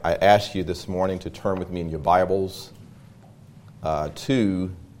I ask you this morning to turn with me in your Bibles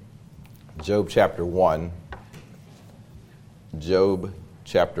to Job chapter 1. Job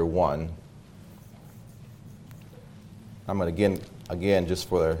chapter 1. I'm going to again, just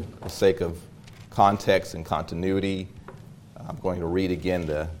for the sake of context and continuity, I'm going to read again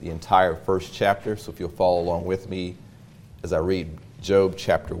the entire first chapter. So if you'll follow along with me as I read Job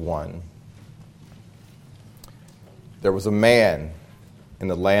chapter 1. There was a man in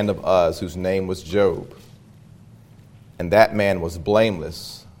the land of Uz whose name was Job. And that man was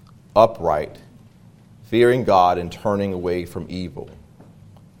blameless, upright, fearing God and turning away from evil.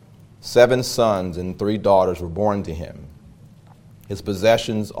 7 sons and 3 daughters were born to him. His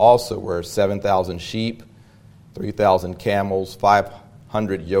possessions also were 7,000 sheep, 3,000 camels,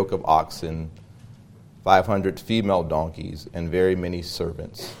 500 yoke of oxen, 500 female donkeys, and very many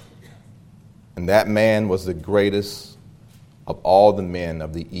servants. And that man was the greatest of all the men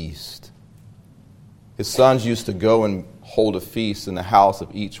of the East. His sons used to go and hold a feast in the house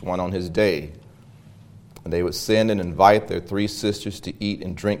of each one on his day. And they would send and invite their 3 sisters to eat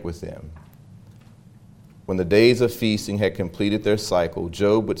and drink with them. When the days of feasting had completed their cycle,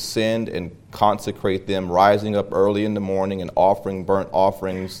 Job would send and consecrate them, rising up early in the morning and offering burnt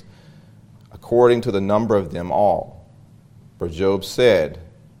offerings according to the number of them all. For Job said,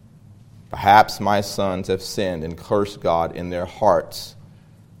 "Perhaps my sons have sinned and cursed God in their hearts."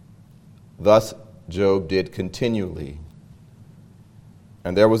 Thus Job did continually.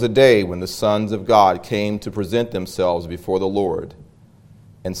 And there was a day when the sons of God came to present themselves before the Lord,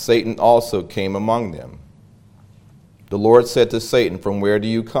 and Satan also came among them. The Lord said to Satan, "From where do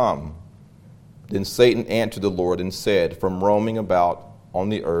you come?" Then Satan answered the Lord and said, "From roaming about on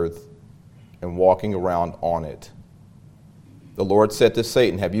the earth and walking around on it." The Lord said to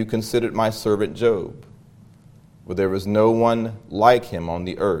Satan, "Have you considered my servant Job? For there is no one like him on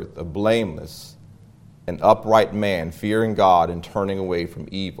the earth, a blameless and upright man, fearing God and turning away from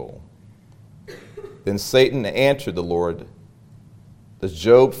evil." Then Satan answered the Lord, "Does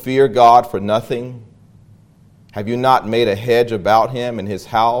Job fear God for nothing? Have you not made a hedge about him and his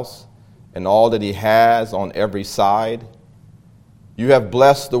house and all that he has on every side? You have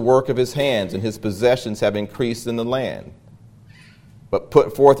blessed the work of his hands, and his possessions have increased in the land. But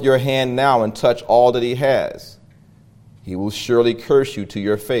put forth your hand now and touch all that he has. He will surely curse you to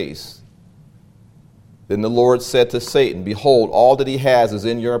your face." Then the Lord said to Satan, "Behold, all that he has is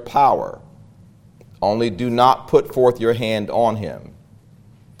in your power. Only do not put forth your hand on him."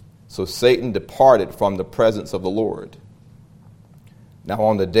 So Satan departed from the presence of the Lord. Now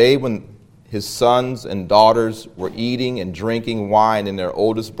on the day when his sons and daughters were eating and drinking wine in their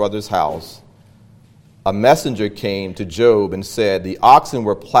oldest brother's house, a messenger came to Job and said, "The oxen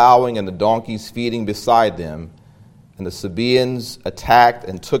were plowing and the donkeys feeding beside them, and the Sabaeans attacked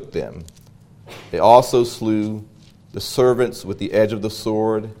and took them. They also slew the servants with the edge of the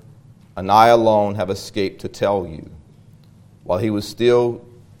sword, and I alone have escaped to tell you." While he was still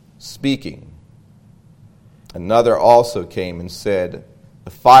speaking, another also came and said,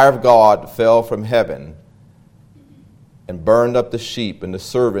 "The fire of God fell from heaven and burned up the sheep and the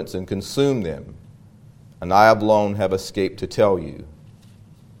servants and consumed them, and I alone have escaped to tell you."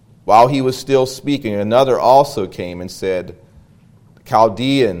 While he was still speaking, another also came and said, "The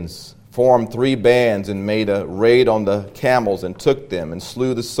Chaldeans formed 3 bands and made a raid on the camels and took them and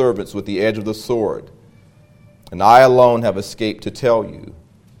slew the servants with the edge of the sword, and I alone have escaped to tell you."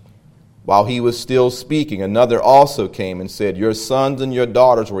 While he was still speaking, another also came and said, "Your sons and your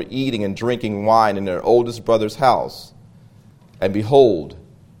daughters were eating and drinking wine in their oldest brother's house. And behold,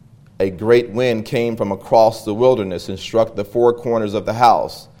 a great wind came from across the wilderness and struck the 4 corners of the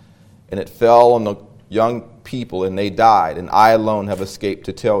house, and it fell on the young people, and they died, and I alone have escaped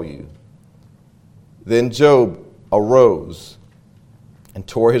to tell you." Then Job arose and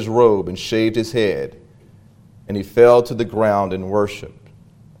tore his robe and shaved his head, and he fell to the ground and worshipped.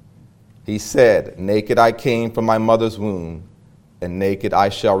 He said, "Naked I came from my mother's womb, and naked I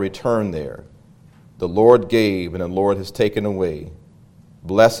shall return there. The Lord gave, and the Lord has taken away.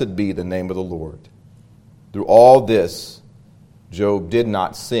 Blessed be the name of the Lord." Through all this, Job did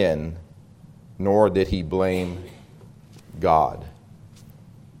not sin, nor did he blame God.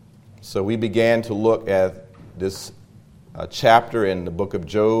 So we began to look at this chapter in the book of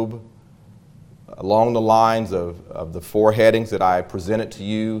Job along the lines of the 4 headings that I presented to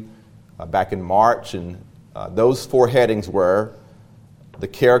you back in March. And those 4 headings were the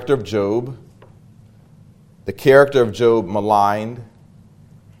character of Job maligned,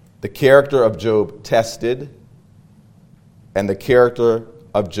 the character of Job tested, and the character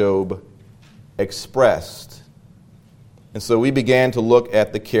of Job expressed. And so we began to look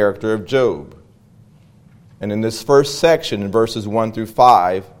at the character of Job. And in this first section, in verses 1 through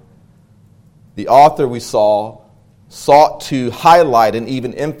 5, the author we saw sought to highlight and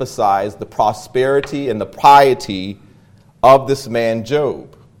even emphasize the prosperity and the piety of this man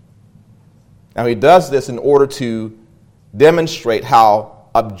Job. Now he does this in order to demonstrate how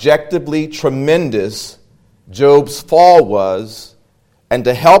objectively tremendous Job's fall was, and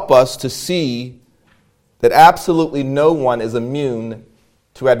to help us to see that absolutely no one is immune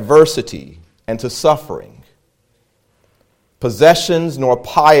to adversity and to suffering. Possessions nor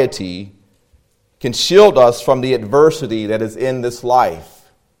piety can shield us from the adversity that is in this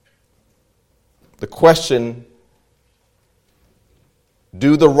life. The question,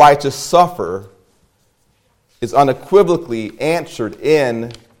 do the righteous suffer, is unequivocally answered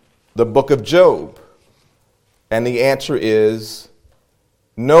in the book of Job. And the answer is,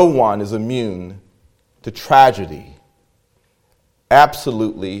 no one is immune to tragedy.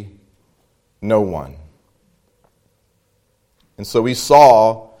 Absolutely no one. And so we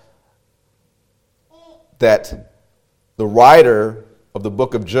saw that the writer of the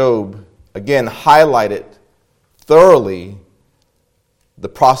book of Job, again, highlighted thoroughly the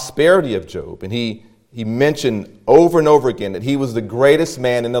prosperity of Job. And he mentioned over and over again that he was the greatest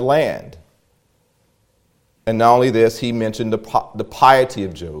man in the land. And not only this, he mentioned the piety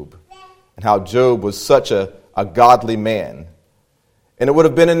of Job and how Job was such a godly man. And it would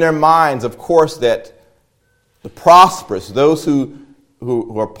have been in their minds, of course, that the prosperous, those who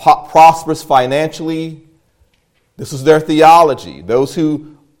are prosperous financially, this is their theology. Those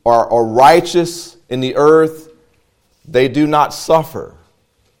who are righteous in the earth, they do not suffer.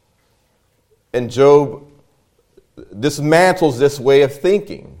 And Job dismantles this way of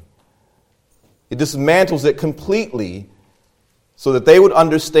thinking. It dismantles it completely so that they would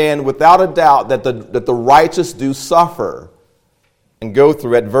understand without a doubt that the righteous do suffer and go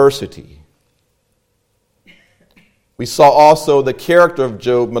through adversity. We saw also the character of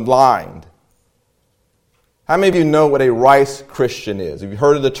Job maligned. How many of you know what a rice Christian is? Have you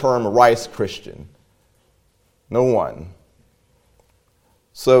heard of the term rice Christian? No one.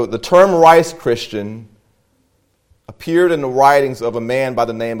 So the term rice Christian appeared in the writings of a man by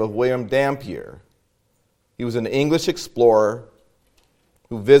the name of William Dampier. He was an English explorer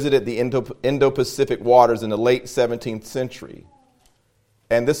who visited the Indo-Pacific waters in the late 17th century.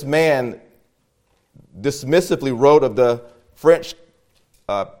 And this man dismissively wrote of the French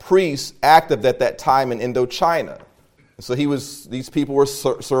priests active at that time in Indochina. So these people were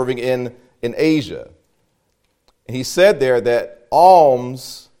serving in Asia. And he said there that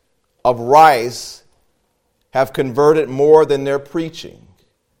alms of rice have converted more than their preaching.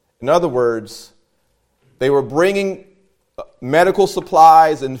 In other words, they were bringing medical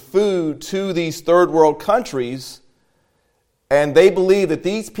supplies and food to these third world countries, and they believed that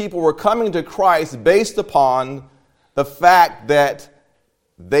these people were coming to Christ based upon the fact that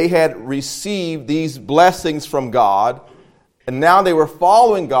they had received these blessings from God, and now they were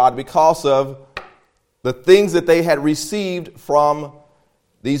following God because of the things that they had received from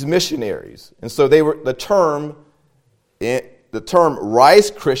these missionaries. And so the term rice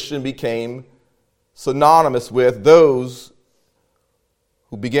Christian became synonymous with those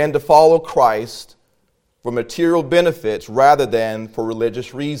who began to follow Christ for material benefits rather than for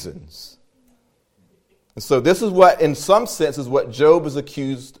religious reasons. And so this is what, in some sense, is what Job is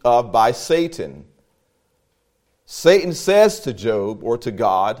accused of by Satan. Satan says to Job, or to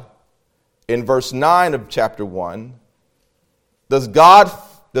God, in verse 9 of chapter 1, does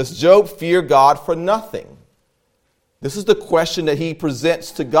Job fear God for nothing? This is the question that he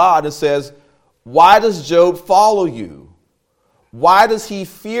presents to God and says, why does Job follow you? Why does he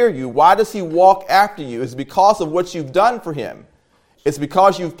fear you? Why does he walk after you? It's because of what you've done for him. It's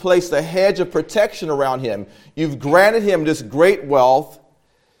because you've placed a hedge of protection around him. You've granted him this great wealth.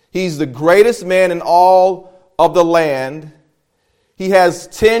 He's the greatest man in all of the land. He has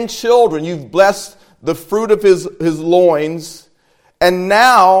 10 children. You've blessed the fruit of his loins. And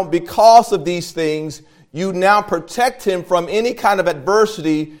now, because of these things, you now protect him from any kind of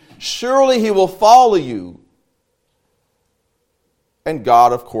adversity. Surely he will follow you. And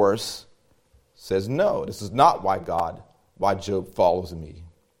God, of course, says, no, this is not why Job follows me.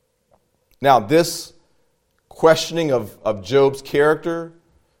 Now, this questioning of Job's character,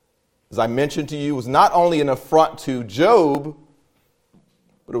 as I mentioned to you, was not only an affront to Job,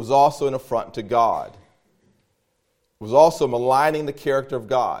 but it was also an affront to God. It was also maligning the character of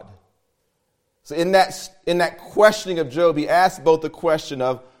God. So in that questioning of Job, he asked both the question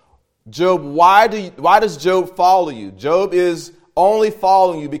of, Job, why does Job follow you? Job is only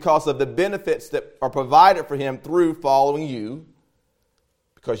following you because of the benefits that are provided for him through following you,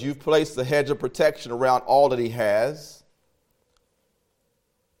 because you've placed a hedge of protection around all that he has.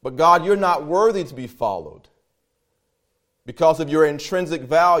 But God, you're not worthy to be followed because of your intrinsic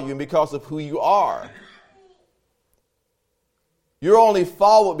value and because of who you are. You're only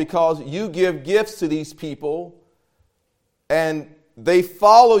followed because you give gifts to these people, and they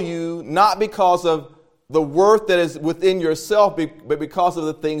follow you not because of the worth that is within yourself, but because of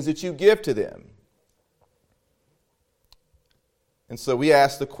the things that you give to them. And so we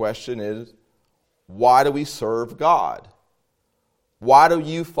ask the question is, why do we serve God? Why do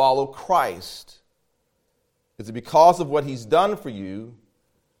you follow Christ? Is it because of what he's done for you?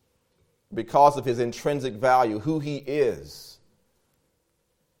 Because of his intrinsic value, who he is,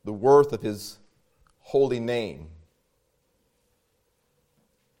 the worth of his holy name?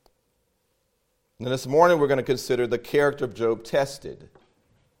 And this morning we're going to consider the character of Job tested.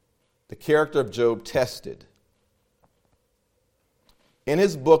 The character of Job tested. In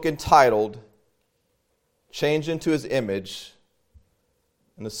his book entitled Change into His Image,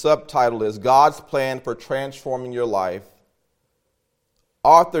 and the subtitle is God's Plan for Transforming Your Life,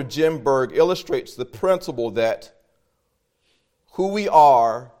 author Jim Berg illustrates the principle that who we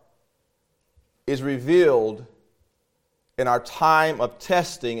are is revealed in our time of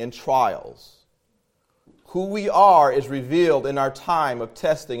testing and trials. Who we are is revealed in our time of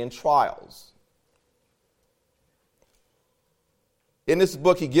testing and trials. In this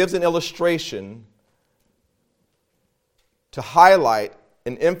book, he gives an illustration to highlight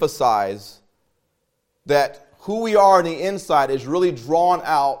and emphasize that who we are on the inside is really drawn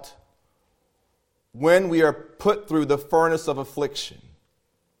out when we are put through the furnace of affliction.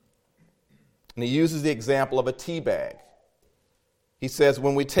 And he uses the example of a tea bag. He says,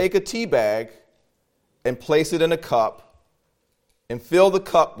 when we take a tea bag and place it in a cup and fill the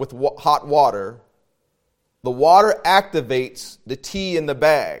cup with hot water, the water activates the tea in the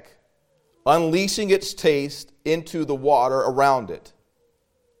bag, unleashing its taste into the water around it.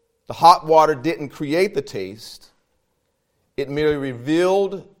 The hot water didn't create the taste. It merely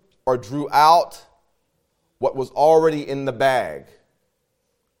revealed or drew out what was already in the bag.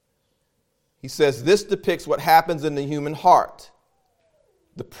 He says this depicts what happens in the human heart.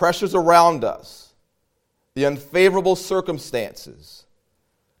 The pressures around us, the unfavorable circumstances,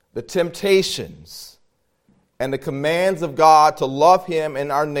 the temptations, and the commands of God to love him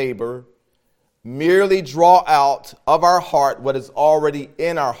and our neighbor merely draw out of our heart what is already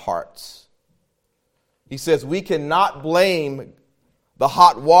in our hearts. He says we cannot blame the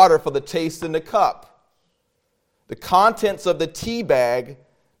hot water for the taste in the cup. The contents of the tea bag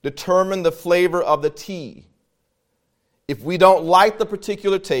determine the flavor of the tea. If we don't like the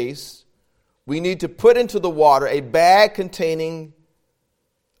particular taste, we need to put into the water a bag containing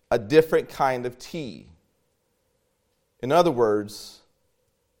a different kind of tea. In other words,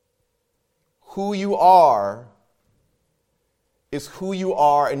 who you are is who you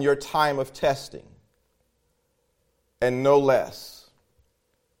are in your time of testing, and no less.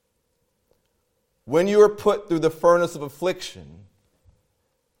 When you are put through the furnace of affliction,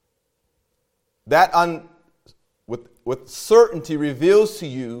 that with certainty reveals to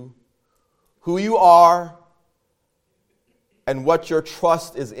you who you are and what your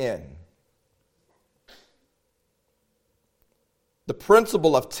trust is in. The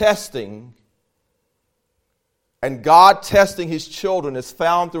principle of testing and God testing his children is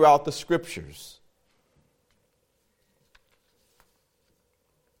found throughout the scriptures.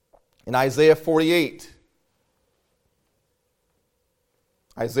 In Isaiah 48,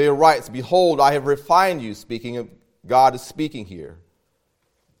 Isaiah writes, "Behold, I have refined you," speaking of God is speaking here,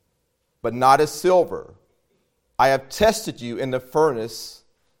 "but not as silver. I have tested you in the furnace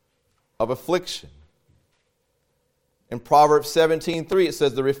of affliction." In Proverbs 17:3, it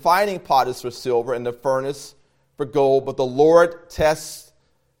says, "The refining pot is for silver and the furnace for gold, but the Lord tests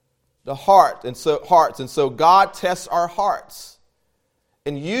the hearts. And so God tests our hearts.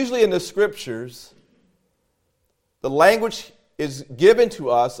 And usually in the scriptures, the language is given to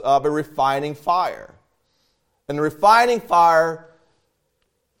us of a refining fire. And the refining fire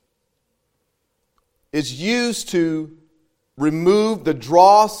is used to remove the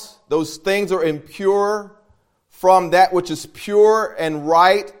dross, those things that are impure, from that which is pure and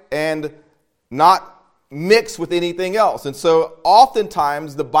right and not mixed with anything else. And so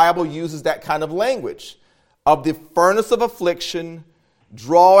oftentimes the Bible uses that kind of language of the furnace of affliction,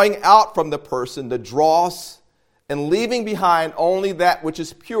 drawing out from the person the dross and leaving behind only that which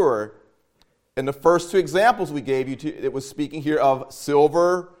is pure. In the first two examples we gave you, it was speaking here of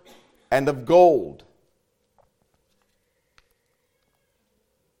silver and of gold.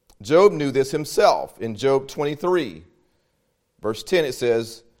 Job knew this himself. In Job 23, verse 10, it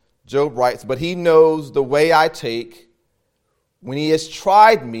says, Job writes, "But he knows the way I take. When he has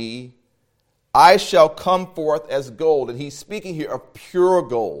tried me, I shall come forth as gold." And he's speaking here of pure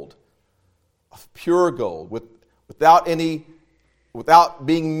gold, without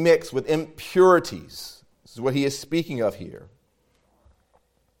being mixed with impurities. This is what he is speaking of here.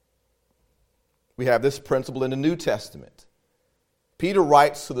 We have this principle in the New Testament. Peter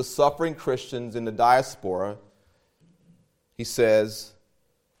writes to the suffering Christians in the diaspora. He says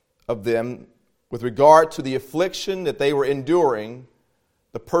of them, with regard to the affliction that they were enduring,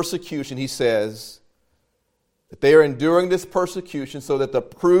 the persecution, he says that they are enduring this persecution so that the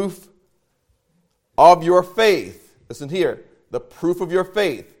proof of your faith, listen here, the proof of your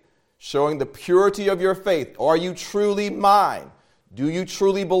faith, showing the purity of your faith. Are you truly mine? Do you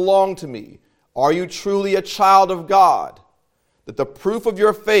truly belong to me? Are you truly a child of God? That the proof of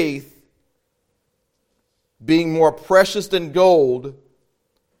your faith, being more precious than gold,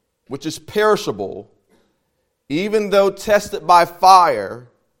 which is perishable, even though tested by fire,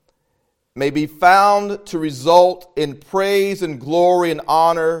 may be found to result in praise and glory and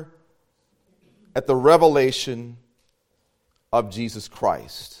honor at the revelation of Jesus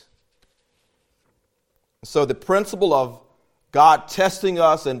Christ. So the principle of God testing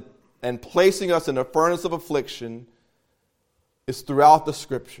us and placing us in a furnace of affliction is throughout the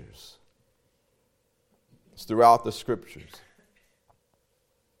Scriptures. It's throughout the Scriptures.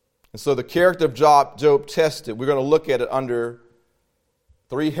 And so the character of Job tested, we're going to look at it under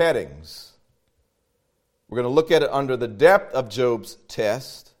three headings. We're going to look at it under the depth of Job's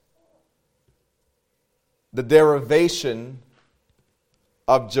test, the derivation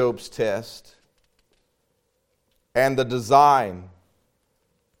of Job's test, and the design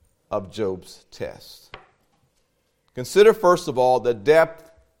of Job's test. Consider, first of all, the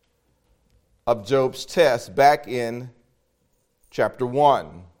depth of Job's test back in chapter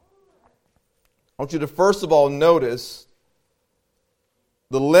 1. I want you to first of all notice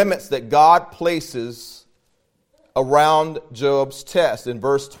the limits that God places around Job's test. In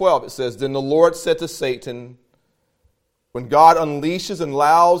verse 12 it says, "Then the Lord said to Satan," when God unleashes and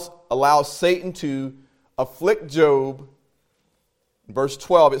allows Satan to afflict Job, in verse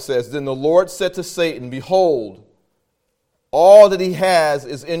 12 it says, "Then the Lord said to Satan, Behold, all that he has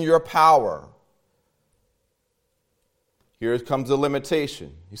is in your power." Here comes the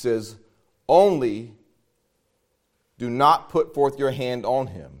limitation. He says, "Only do not put forth your hand on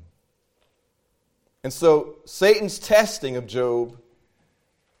him." And so Satan's testing of Job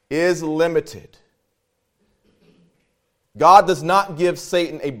is limited. God does not give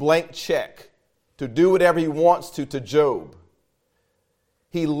Satan a blank check to do whatever he wants to Job.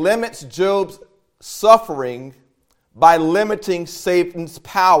 He limits Job's suffering by limiting Satan's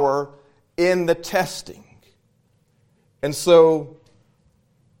power in the testing. And so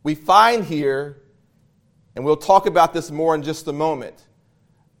we find here, and we'll talk about this more in just a moment,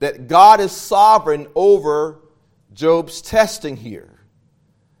 that God is sovereign over Job's testing here.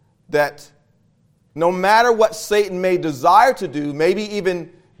 That no matter what Satan may desire to do, maybe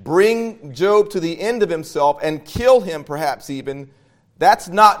even bring Job to the end of himself and kill him perhaps even, that's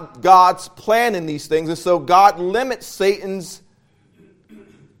not God's plan in these things. And so God limits Satan's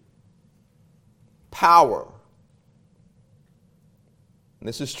power. And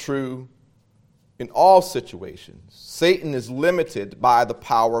this is true in all situations. Satan is limited by the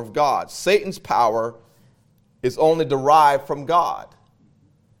power of God. Satan's power is only derived from God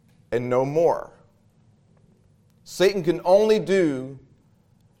and no more. Satan can only do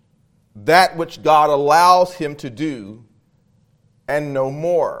that which God allows him to do and no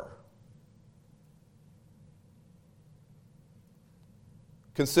more.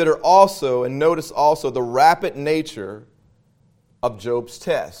 Consider also and notice also the rapid nature of Job's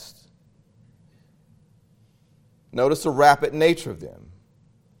test. Notice the rapid nature of them.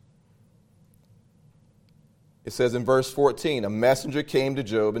 It says in verse 14, "A messenger came to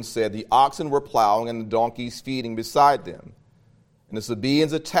Job and said, The oxen were plowing and the donkeys feeding beside them. And the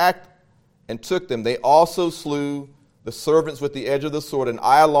Sabaeans attacked and took them. They also slew the servants with the edge of the sword, and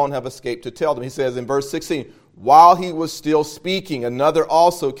I alone have escaped to tell them." He says in verse 16, "While he was still speaking, another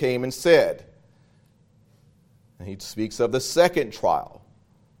also came and said," and he speaks of the second trial.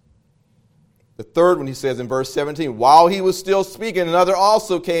 The third one, he says in verse 17, "While he was still speaking, another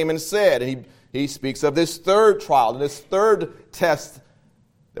also came and said," and he speaks of this third trial and this third test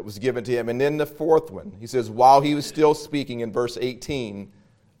that was given to him. And then the fourth one, he says, "While he was still speaking," in verse 18,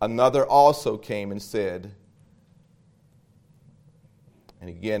 "another also came and said," and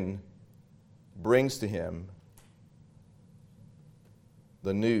again brings to him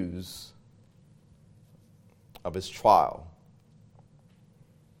the news of his trial.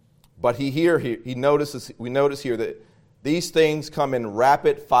 But we notice here that these things come in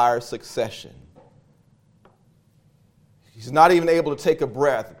rapid fire succession. He's not even able to take a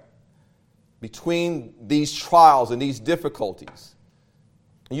breath between these trials and these difficulties.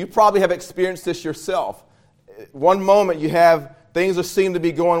 You probably have experienced this yourself. One moment you have things that seem to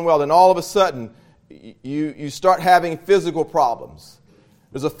be going well, and all of a sudden you start having physical problems.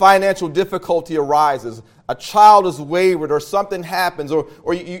 There's a financial difficulty arises. A child is wayward, or something happens,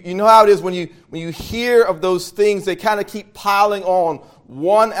 or you know how it is when you hear of those things, they kind of keep piling on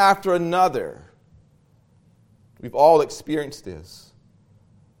one after another. We've all experienced this.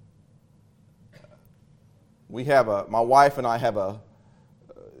 My wife and I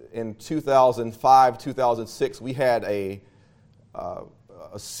in 2005, 2006, we had a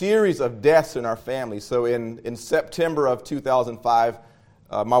series of deaths in our family. So in September of 2005,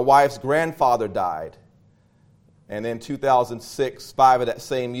 my wife's grandfather died. And in 2005 of that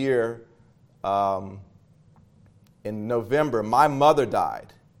same year, in November, my mother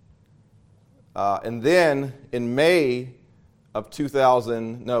died. And then in May of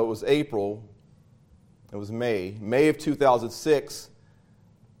May of 2006,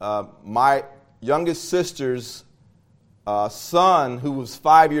 my youngest sister's son, who was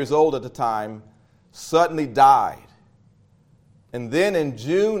 5 years old at the time, suddenly died. And then in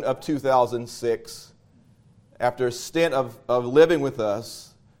June of 2006, after a stint of living with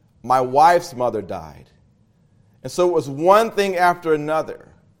us, my wife's mother died. And so it was one thing after another.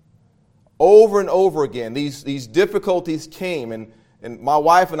 Over and over again, these difficulties came. And my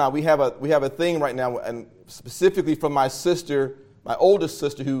wife and I, we have a thing right now, and specifically from my sister, my oldest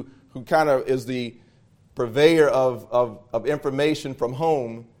sister, who kind of is the purveyor of information from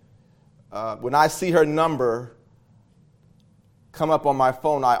home. When I see her number come up on my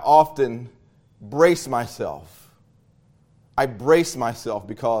phone, I often brace myself. I brace myself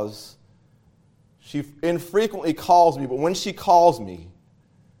because she infrequently calls me, but when she calls me,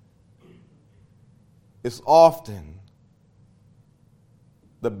 it's often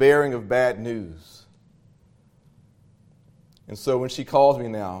the bearing of bad news. And so when she calls me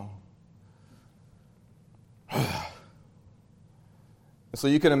now, and so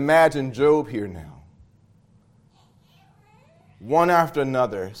you can imagine Job here now. One after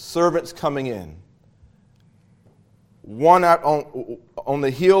another, servants coming in, one out on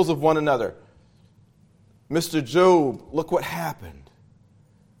the heels of one another. Mr. Job, look what happened.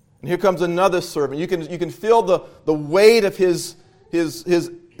 And here comes another servant. You can feel the weight of his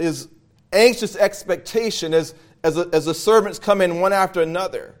anxious expectation as the servants come in one after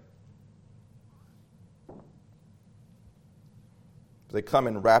another. They come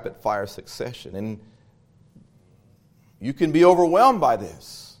in rapid fire succession. And you can be overwhelmed by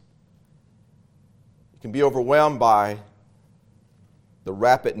this. You can be overwhelmed by the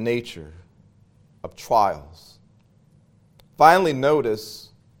rapid nature of trials. Finally,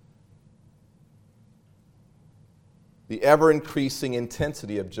 notice the ever-increasing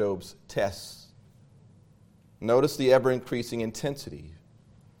intensity of Job's tests. Notice the ever-increasing intensity.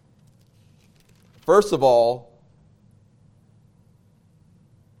 First of all,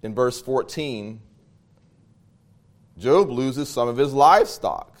 in verse 14, Job loses some of his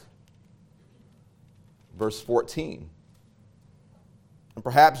livestock. Verse 14. And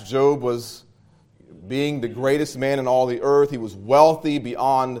perhaps Job was being the greatest man in all the earth. He was wealthy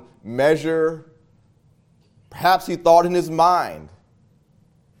beyond measure. Perhaps he thought in his mind,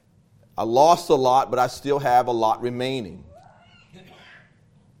 I lost a lot, but I still have a lot remaining.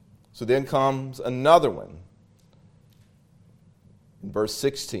 So then comes another one. In verse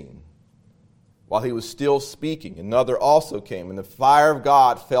 16. While he was still speaking, another also came, and the fire of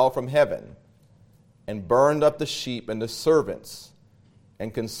God fell from heaven and burned up the sheep and the servants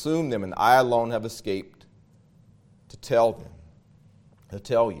and consumed them, and I alone have escaped to tell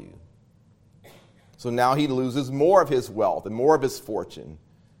you. So now he loses more of his wealth and more of his fortune.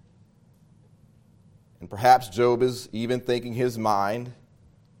 And perhaps Job is even thinking in his mind,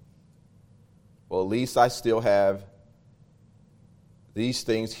 well, at least I still have these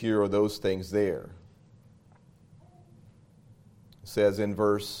things here or those things there. It says in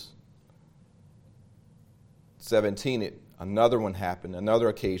verse 17, another one happened, another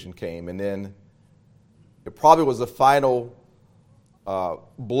occasion came, and then it probably was the final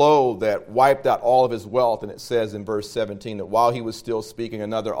blow that wiped out all of his wealth. And it says in verse 17 that while he was still speaking,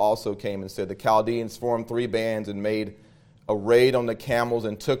 another also came and said, the Chaldeans formed 3 bands and made a raid on the camels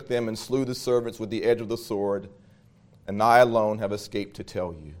and took them and slew the servants with the edge of the sword. And I alone have escaped to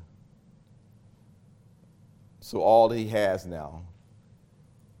tell you. So all that he has now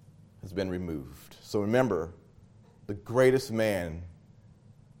has been removed. So remember, the greatest man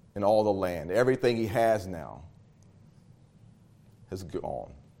in all the land, everything he has now has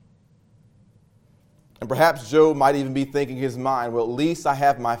gone. And perhaps Job might even be thinking in his mind, well, at least I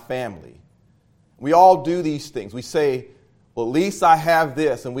have my family. We all do these things. We say, well, at least I have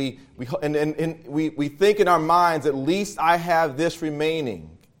this. And we think in our minds, at least I have this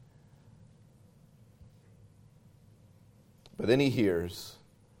remaining. But then he hears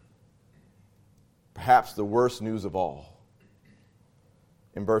perhaps the worst news of all.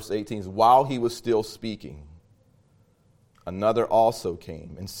 In verse 18, while he was still speaking, another also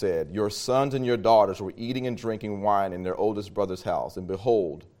came and said, your sons and your daughters were eating and drinking wine in their oldest brother's house. And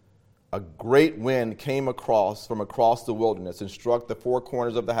behold, a great wind came from across the wilderness and struck the four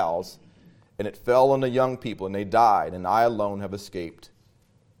corners of the house, and it fell on the young people, and they died, and I alone have escaped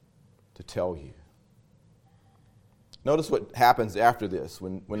to tell you. Notice what happens after this.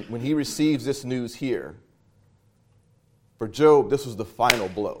 When he receives this news here, for Job, this was the final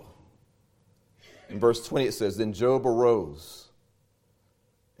blow. In verse 20 it says, then Job arose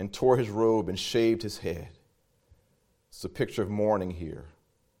and tore his robe and shaved his head. It's a picture of mourning here.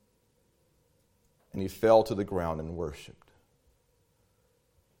 And he fell to the ground and worshipped.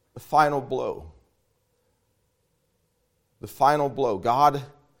 The final blow. The final blow. God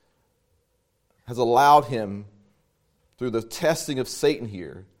has allowed him, through the testing of Satan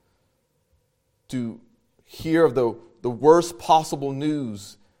here, to hear of the worst possible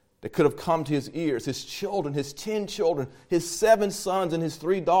news that could have come to his ears. His children, his 10 children, his 7 sons and his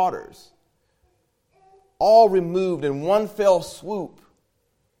 3 daughters, all removed in one fell swoop.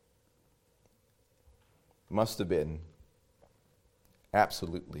 Must have been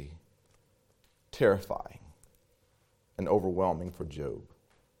absolutely terrifying and overwhelming for Job.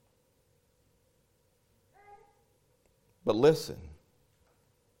 But listen,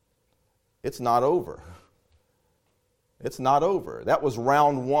 it's not over. It's not over. That was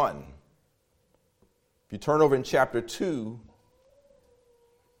round 1. If you turn over in chapter 2,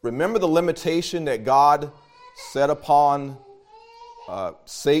 remember the limitation that God set upon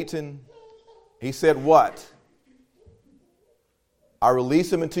Satan? He said what? I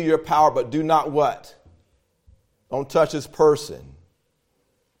release him into your power, but do not what? Don't touch his person.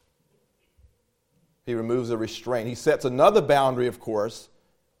 He removes the restraint. He sets another boundary, of course.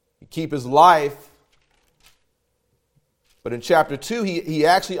 He keep his life. But in chapter 2, he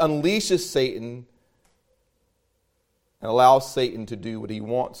actually unleashes Satan and allows Satan to do what he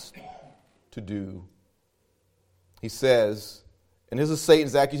wants to do. He says, and this is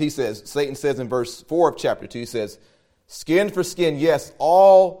Satan's accusation. Satan says in verse 4 of chapter 2, he says, skin for skin, yes,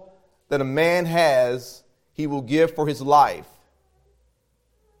 all that a man has, he will give for his life.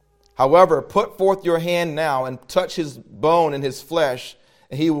 However, put forth your hand now and touch his bone and his flesh,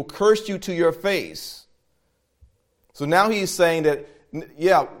 and he will curse you to your face. So now he's saying that,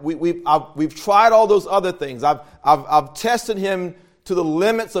 yeah, we've tried all those other things. I've tested him to the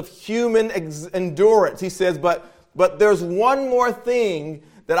limits of human endurance. He says, but there's one more thing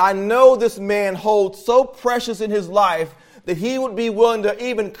that I know this man holds so precious in his life that he would be willing to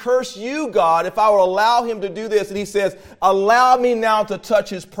even curse you, God, if I would allow him to do this. And he says, allow me now to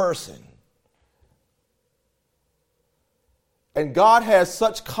touch his person. And God has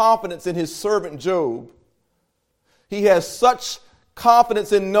such confidence in his servant Job. He has such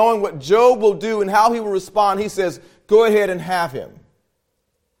confidence in knowing what Job will do and how he will respond. He says, go ahead and have him.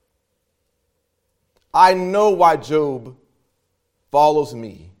 I know why Job follows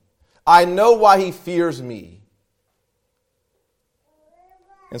me. I know why he fears me.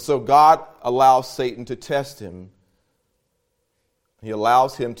 And so God allows Satan to test him. He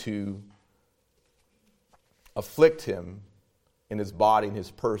allows him to afflict him in his body and his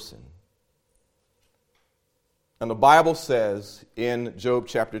person. And the Bible says in Job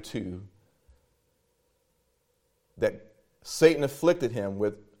chapter 2 that Satan afflicted him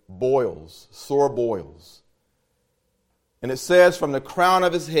with boils, sore boils. And it says from the crown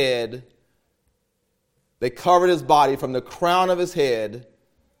of his head, they covered his body from the crown of his head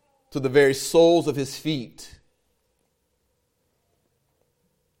to the very soles of his feet.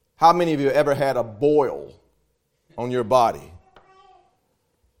 How many of you have ever had a boil on your body?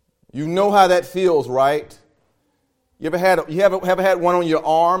 You know how that feels, right? You ever had one on your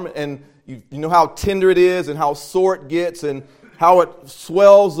arm, and you know how tender it is and how sore it gets and how it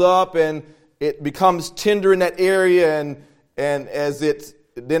swells up and it becomes tender in that area, and as it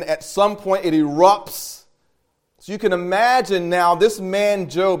then at some point it erupts. So you can imagine now this man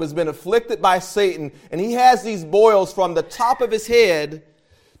Job has been afflicted by Satan, and he has these boils from the top of his head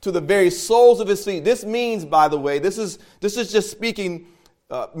to the very soles of his feet. This means, by the way, this is just speaking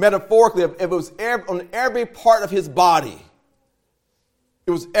metaphorically, it was on every part of his body.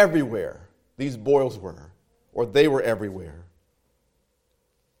 It was everywhere. These boils were, or they were everywhere.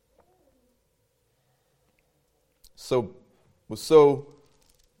 So, it was so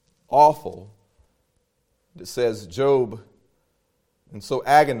awful. It says Job, and so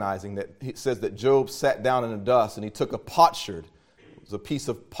agonizing that it says that Job sat down in the dust and he took a potsherd. It was a piece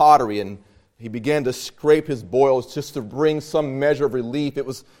of pottery, and he began to scrape his boils just to bring some measure of relief. It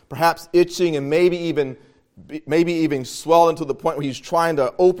was perhaps itching and maybe even swelling to the point where he's trying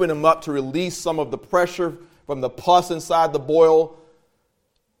to open them up to release some of the pressure from the pus inside the boil.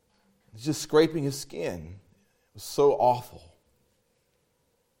 He's just scraping his skin. It was so awful.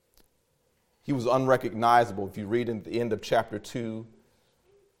 He was unrecognizable. If you read in the end of chapter 2,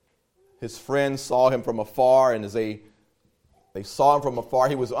 his friends saw him from afar, and as they saw him from afar,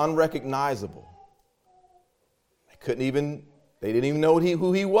 he was unrecognizable. They didn't even know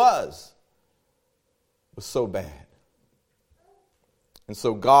who he was. It was so bad. And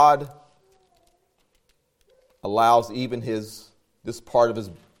so God allows even this part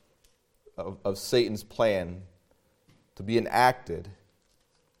of Satan's plan to be enacted.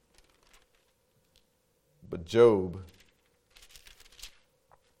 But Job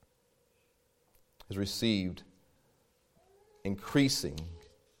has received increasing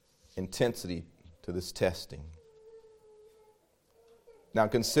intensity to this testing. Now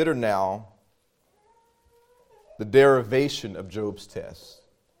consider now the derivation of Job's test.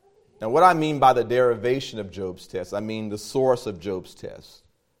 Now what I mean by the derivation of Job's test, I mean the source of Job's test.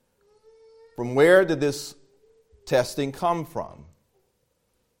 From where did this testing come from?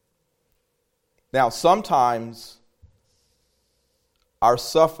 Now sometimes our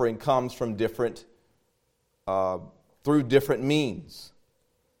suffering comes from through different means.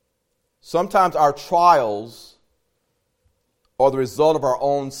 Sometimes our trials are the result of our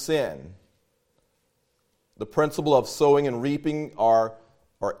own sin. The principle of sowing and reaping are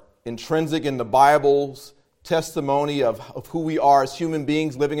intrinsic in the Bible's testimony of who we are as human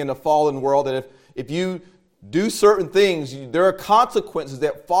beings living in a fallen world, that if you do certain things, there are consequences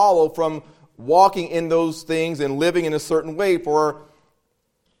that follow from walking in those things and living in a certain way, for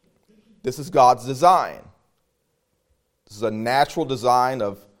this is God's design. This is a natural design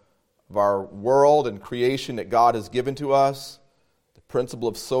of our world and creation that God has given to us. The principle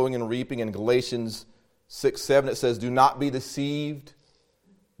of sowing and reaping in Galatians 6:7, it says, "Do not be deceived.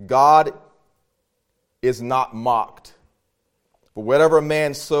 God is not mocked. For whatever a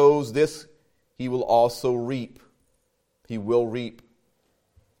man sows, this he will also reap." He will reap.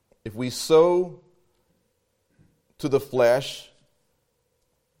 If we sow to the flesh,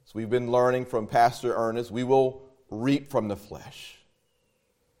 as we've been learning from Pastor Ernest, we will reap from the flesh.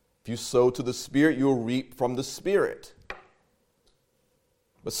 If you sow to the Spirit, you will reap from the Spirit.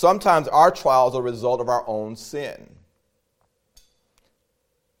 But sometimes our trials are a result of our own sin.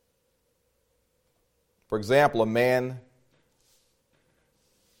 For example, a man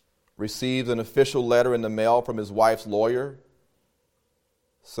receives an official letter in the mail from his wife's lawyer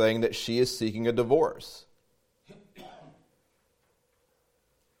saying that she is seeking a divorce.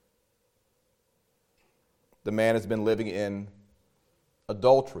 The man has been living in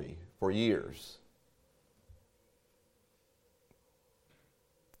adultery for years.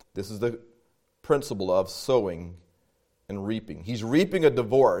 This is the principle of sowing and reaping. He's reaping a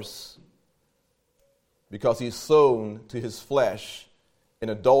divorce because he's sown to his flesh in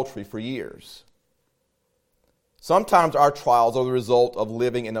adultery for years. Sometimes our trials are the result of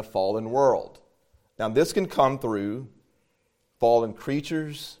living in a fallen world. Now, this can come through fallen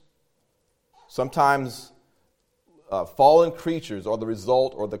creatures. Sometimes fallen creatures are the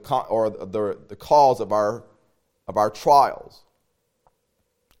result or the cause of our trials.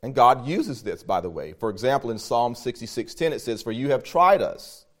 And God uses this, by the way. For example, in Psalm 66:10, it says, "For you have tried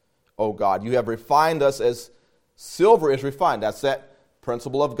us, O God. You have refined us as silver is refined." That's that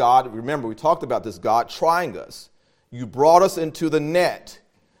principle of God. Remember, we talked about this, God trying us. You brought us into the net.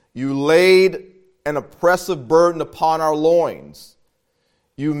 You laid an oppressive burden upon our loins.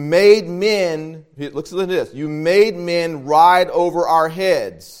 You made men, listen to this, you made men ride over our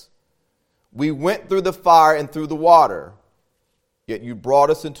heads. We went through the fire and through the water, yet you brought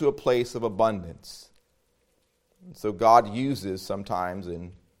us into a place of abundance. And so God uses sometimes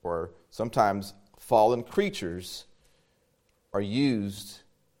fallen creatures are used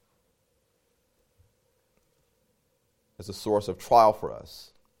as a source of trial for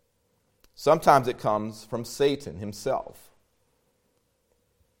us. Sometimes it comes from Satan himself.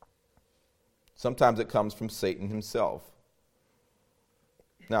 Sometimes it comes from Satan himself.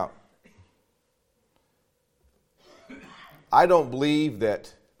 Now, I don't believe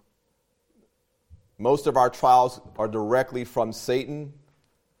that most of our trials are directly from Satan.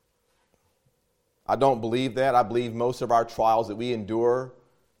 I don't believe that. I believe most of our trials that we endure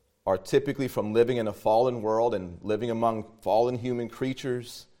are typically from living in a fallen world and living among fallen human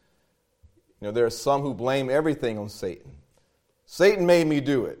creatures. You know, there are some who blame everything on Satan. Satan made me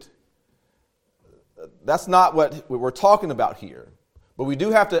do it. That's not what we're talking about here. But we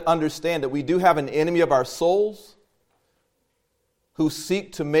do have to understand that we do have an enemy of our souls who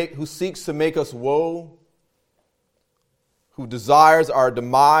seeks to make us woe, who desires our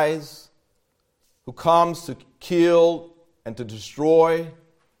demise, who comes to kill and to destroy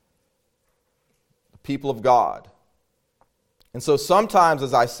the people of God. And so sometimes,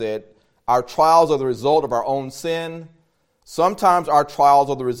 as I said, our trials are the result of our own sin. Sometimes our trials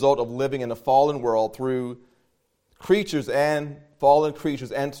are the result of living in a fallen world through fallen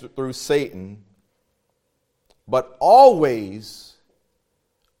creatures and through Satan. But always,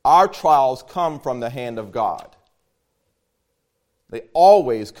 our trials come from the hand of God. They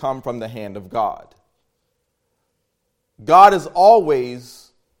always come from the hand of God. God is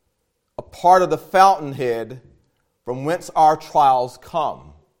always a part of the fountainhead from whence our trials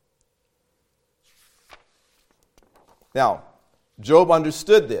come. Now, Job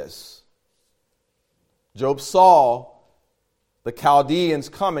understood this. Job saw the Chaldeans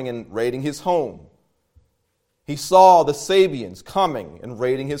coming and raiding his home. He saw the Sabians coming and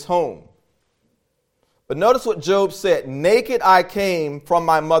raiding his home. But notice what Job said. Naked I came from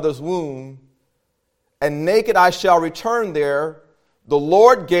my mother's womb, and naked I shall return there. The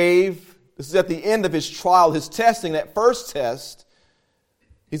Lord gave, this is at the end of his trial, his testing, that first test.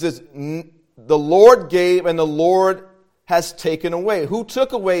 He says, the Lord gave and the Lord has taken away. Who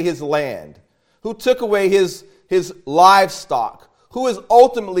took away his land? Who took away his livestock? Who is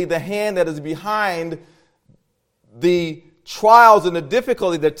ultimately the hand that is behind the trials and the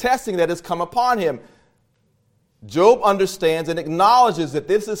difficulty, the testing that has come upon him? Job understands and acknowledges that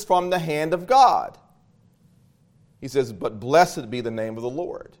this is from the hand of God. He says, but blessed be the name of the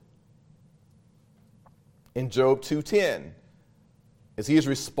Lord. In Job 2:10, as he is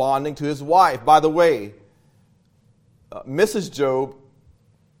responding to his wife. By the way, Mrs. Job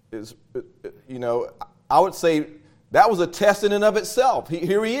is, I would say that was a test in and of itself.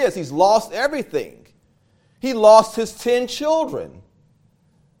 Here he is. He's lost everything. He lost his 10 children.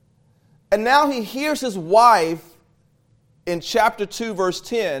 And now he hears his wife in chapter 2, verse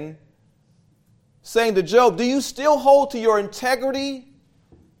 10, saying to Job, do you still hold to your integrity?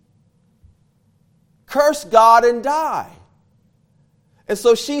 Curse God and die. And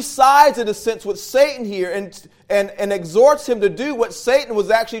so she sides, in a sense, with Satan here and exhorts him to do what Satan was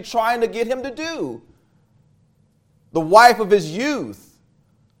actually trying to get him to do. The wife of his youth,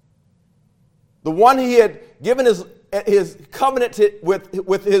 the one he had given his covenant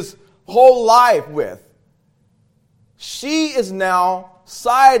with his whole life with, she is now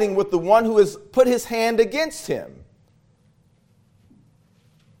siding with the one who has put his hand against him.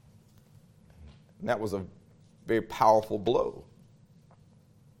 And that was a very powerful blow.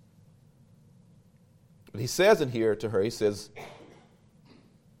 But he says in here to her, he says,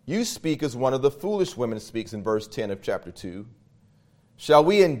 you speak as one of the foolish women speaks in verse 10 of chapter 2. Shall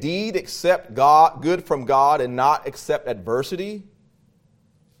we indeed accept good from God and not accept adversity?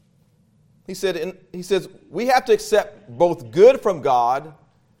 He says, we have to accept both good from God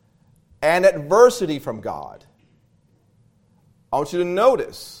and adversity from God. I want you to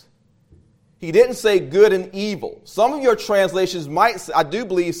notice, he didn't say good and evil. Some of your translations might, I do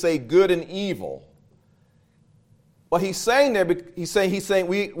believe, say good and evil. What he's saying there, he's saying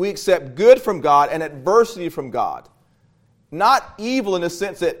we accept good from God and adversity from God. Not evil in the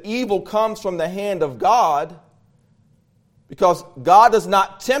sense that evil comes from the hand of God, because God does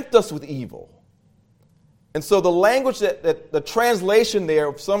not tempt us with evil. And so the language that the translation there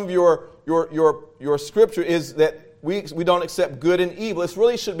of some of your scripture is that we don't accept good and evil. It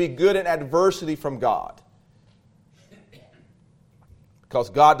really should be good and adversity from God, because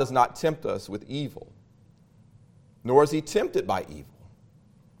God does not tempt us with evil, nor is he tempted by evil.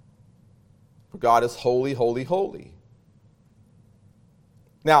 For God is holy, holy, holy.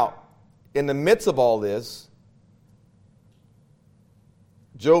 Now, in the midst of all this,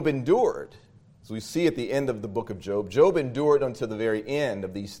 Job endured. As we see at the end of the book of Job, Job endured until the very end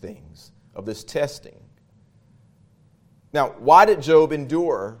of these things, of this testing. Now, why did Job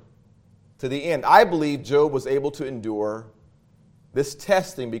endure to the end? I believe Job was able to endure this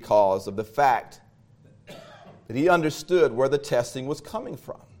testing because of the fact that he understood where the testing was coming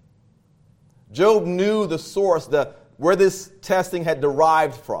from. Job knew the source, where this testing had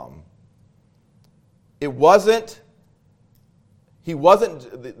derived from. It wasn't He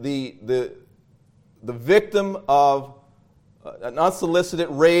wasn't the victim of an unsolicited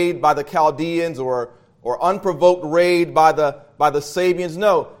raid by the Chaldeans or unprovoked raid by the Sabians.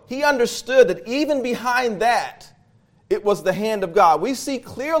 No, he understood that even behind that, it was the hand of God. We see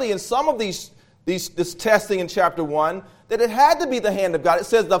clearly in some of this testing in chapter 1 that it had to be the hand of God. It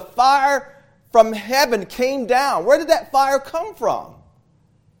says the fire from heaven came down. Where did that fire come from?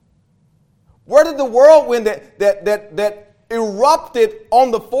 Where did the whirlwind that erupted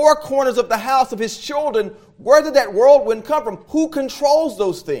on the four corners of the house of his children, where did that whirlwind come from? Who controls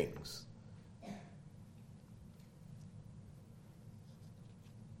those things?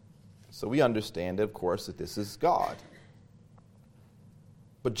 So we understand, of course, that this is God.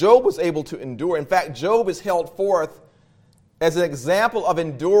 But Job was able to endure. In fact, Job is held forth as an example of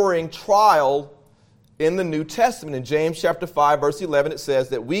enduring trial in the New Testament. In James chapter 5, verse 11, it says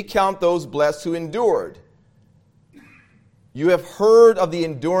that we count those blessed who endured. You have heard of the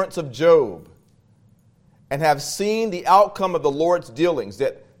endurance of Job and have seen the outcome of the Lord's dealings,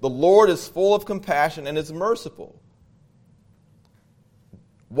 that the Lord is full of compassion and is merciful.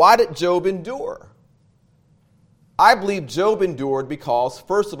 Why did Job endure? I believe Job endured because,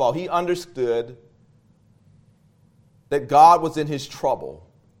 first of all, he understood that God was in his trouble,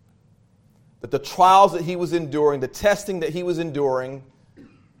 that the trials that he was enduring, the testing that he was enduring,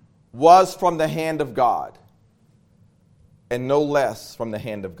 was from the hand of God, and no less from the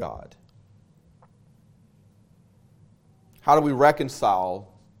hand of God. How do we reconcile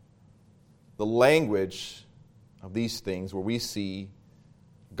the language of these things where we see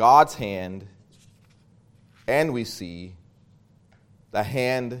God's hand and we see the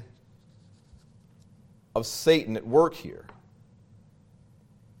hand of Satan at work here?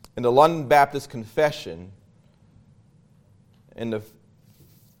 In the London Baptist Confession, in the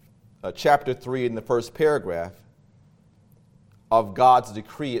chapter 3, in the first paragraph of God's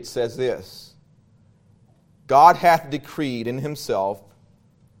decree, it says this: God hath decreed in himself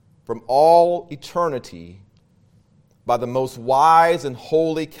from all eternity by the most wise and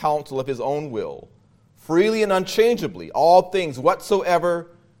holy counsel of his own will, freely and unchangeably, all things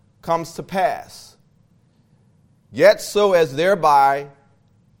whatsoever comes to pass. Yet so as thereby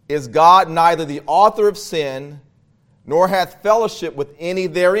is God neither the author of sin, nor hath fellowship with any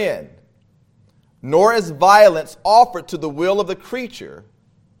therein, nor is violence offered to the will of the creature,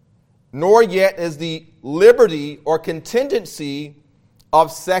 nor yet is the liberty or contingency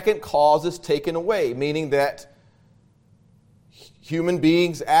of second causes taken away, meaning that human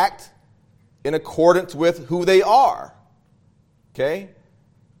beings act in accordance with who they are. Okay?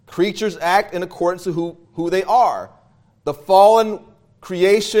 Creatures act in accordance to who they are. The fallen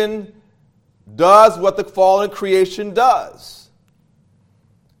creation does what the fallen creation does.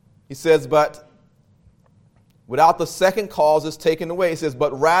 He says, but without the second cause is taken away. He says,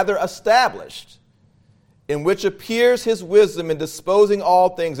 but rather established, in which appears his wisdom in disposing all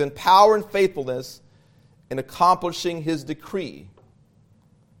things, in power and faithfulness in accomplishing his decree.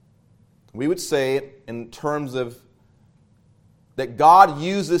 We would say it in terms of that God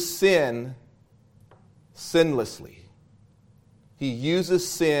uses sin sinlessly. He uses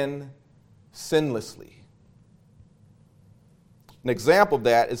sin sinlessly. An example of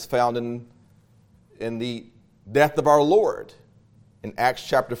that is found in the death of our Lord. In Acts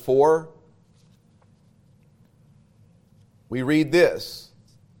chapter 4, we read this.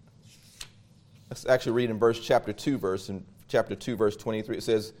 Let's actually read in chapter 2, verse 23. It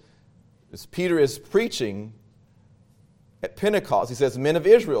says, as Peter is preaching at Pentecost, he says, men of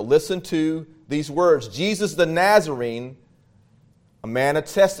Israel, listen to these words. Jesus the Nazarene, a man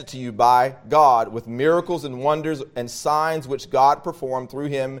attested to you by God with miracles and wonders and signs which God performed through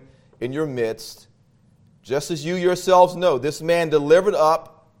him in your midst, just as you yourselves know, this man delivered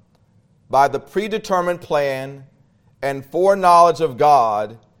up by the predetermined plan and foreknowledge of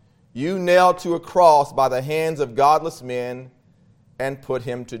God, you nailed to a cross by the hands of godless men and put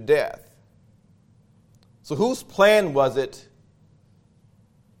him to death. So whose plan was it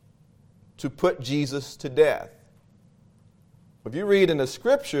to put Jesus to death? If you read in the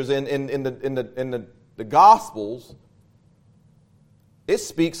scriptures, in the Gospels, it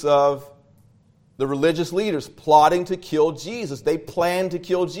speaks of the religious leaders plotting to kill Jesus. They planned to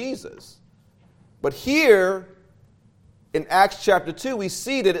kill Jesus. But here, in Acts chapter 2, we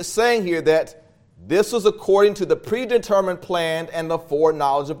see that it's saying here that this was according to the predetermined plan and the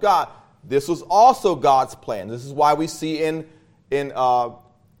foreknowledge of God. This was also God's plan. This is why we see in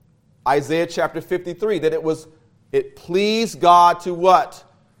Isaiah chapter 53 that it pleased God to what?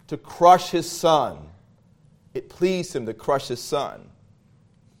 To crush his son. It pleased him to crush his son.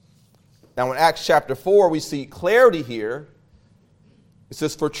 Now in Acts chapter 4, we see clarity here It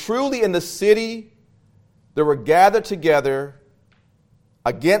says, "For truly in the city there were gathered together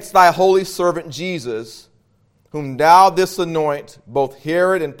against thy holy servant Jesus, whom thou didst anoint, both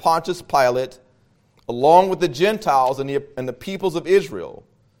Herod and Pontius Pilate, along with the Gentiles and the peoples of Israel,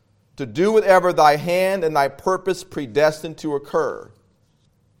 to do whatever thy hand and thy purpose predestined to occur."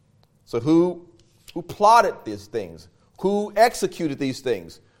 So who plotted these things? Who executed these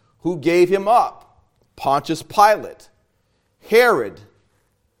things? Who gave him up? Pontius Pilate, Herod,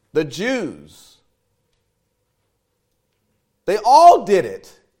 the Jews. They all did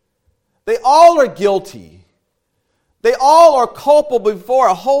it. They all are guilty. They all are culpable before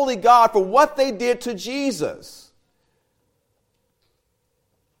a holy God for what they did to Jesus.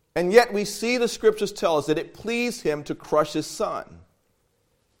 And yet we see the scriptures tell us that it pleased him to crush his son.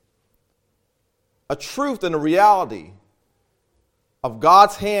 A truth and a reality of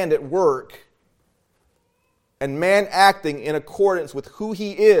God's hand at work and man acting in accordance with who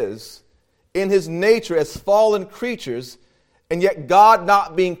he is in his nature as fallen creatures, and yet God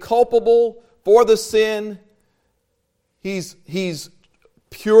not being culpable for the sin. He's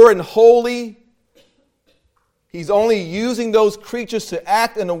pure and holy. He's only using those creatures to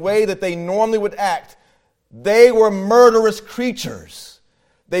act in a way that they normally would act. They were murderous creatures.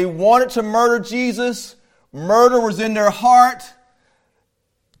 They wanted to murder Jesus. Murder was in their heart.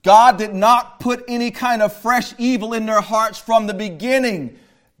 God did not put any kind of fresh evil in their hearts from the beginning.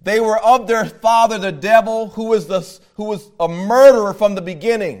 They were of their father, the devil, who was a murderer from the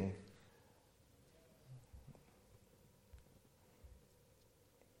beginning.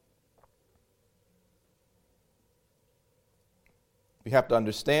 We have to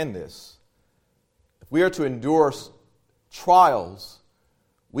understand this. If we are to endure trials,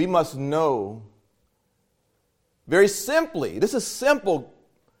 we must know very simply, this is simple,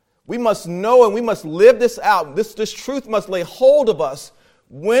 we must know and we must live this out. This truth must lay hold of us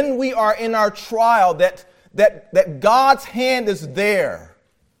when we are in our trial, that God's hand is there,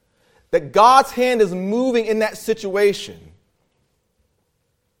 that God's hand is moving in that situation.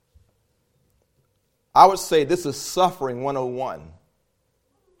 I would say this is suffering 101.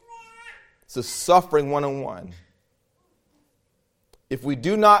 This is suffering 101. If we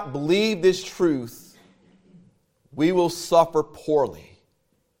do not believe this truth, we will suffer poorly.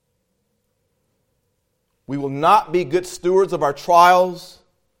 We will not be good stewards of our trials.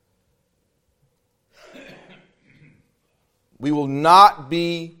 We will not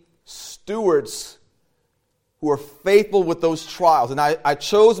be stewards who are faithful with those trials. And I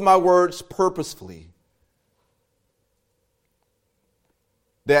chose my words purposefully.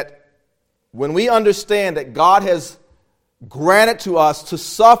 That when we understand that God has granted to us to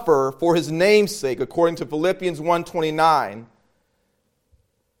suffer for his name's sake, according to Philippians 1:29,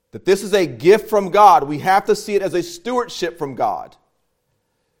 that this is a gift from God, we have to see it as a stewardship from God.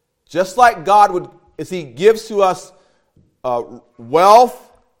 Just like God would, as he gives to us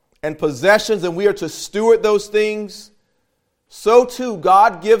wealth and possessions, and we are to steward those things, so too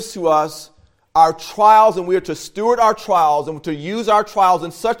God gives to us our trials, and we are to steward our trials and to use our trials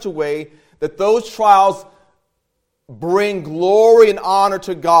in such a way that those trials bring glory and honor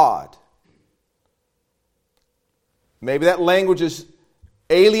to God. Maybe that language is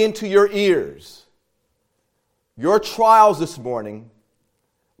alien to your ears. Your trials this morning,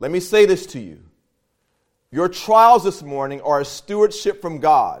 let me say this to you. Your trials this morning are a stewardship from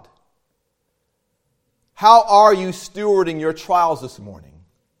God. How are you stewarding your trials this morning?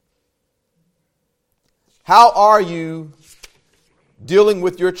 How are you dealing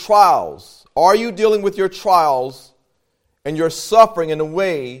with your trials? Are you dealing with your trials and your suffering in a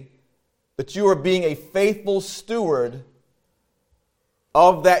way that you are being a faithful steward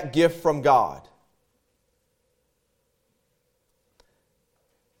of that gift from God?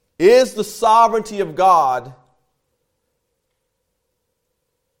 Is the sovereignty of God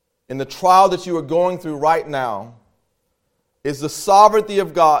in the trial that you are going through right now, is the sovereignty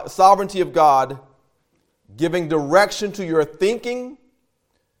of God giving direction to your thinking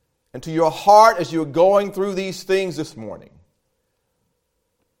and to your heart as you're going through these things this morning?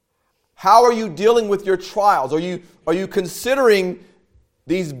 How are you dealing with your trials? Are you considering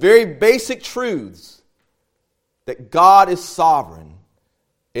these very basic truths that God is sovereign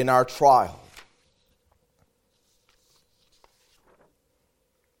in our trial?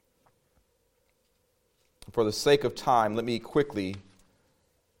 For the sake of time, let me quickly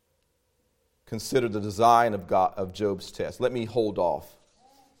consider the design of Job's test. Let me hold off.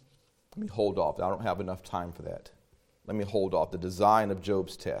 I don't have enough time for that. Let me hold off. The design of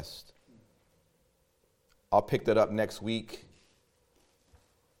Job's test. I'll pick that up next week.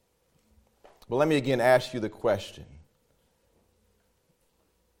 But let me again ask you the question.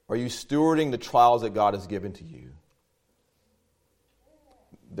 Are you stewarding the trials that God has given to you?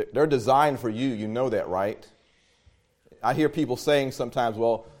 They're designed for you. You know that, right? I hear people saying sometimes,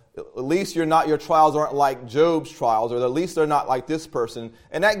 well, at least your trials aren't like Job's trials, or at least they're not like this person.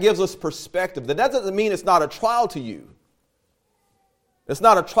 And that gives us perspective. That doesn't mean it's not a trial to you. It's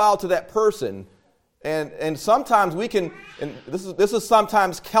not a trial to that person. And sometimes we can, and this is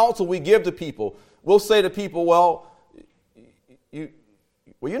sometimes counsel we give to people. We'll say to people, well,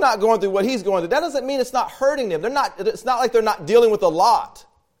 you're not going through what he's going through. That doesn't mean it's not hurting them. It's not like they're not dealing with a lot.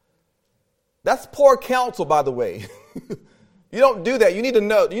 That's poor counsel, by the way. You don't do that. You need to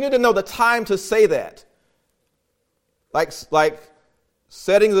know the time to say that. Like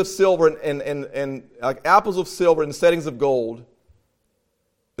settings of silver and like apples of silver and settings of gold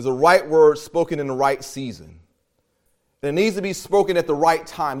is a right word spoken in the right season. And it needs to be spoken at the right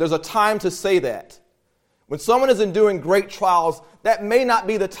time. There's a time to say that. When someone is enduring great trials, that may not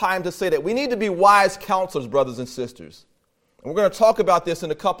be the time to say that. We need to be wise counselors, brothers and sisters. And we're going to talk about this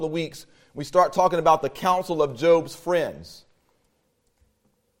in a couple of weeks. We start talking about the counsel of Job's friends.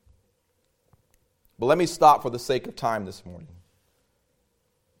 But let me stop for the sake of time this morning.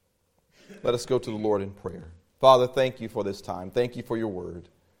 Let us go to the Lord in prayer. Father, thank you for this time. Thank you for your word.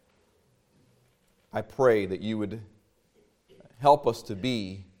 I pray that you would help us to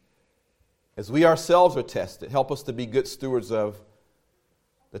be, as we ourselves are tested, help us to be good stewards of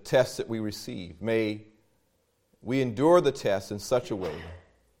the tests that we receive. May we endure the tests in such a way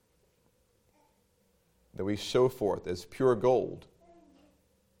that we show forth as pure gold,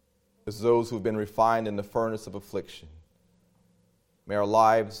 as those who have been refined in the furnace of affliction. May our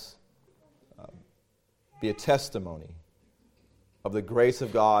lives be a testimony of the grace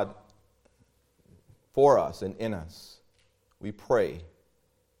of God for us and in us. We pray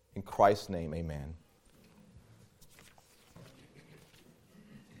in Christ's name, amen.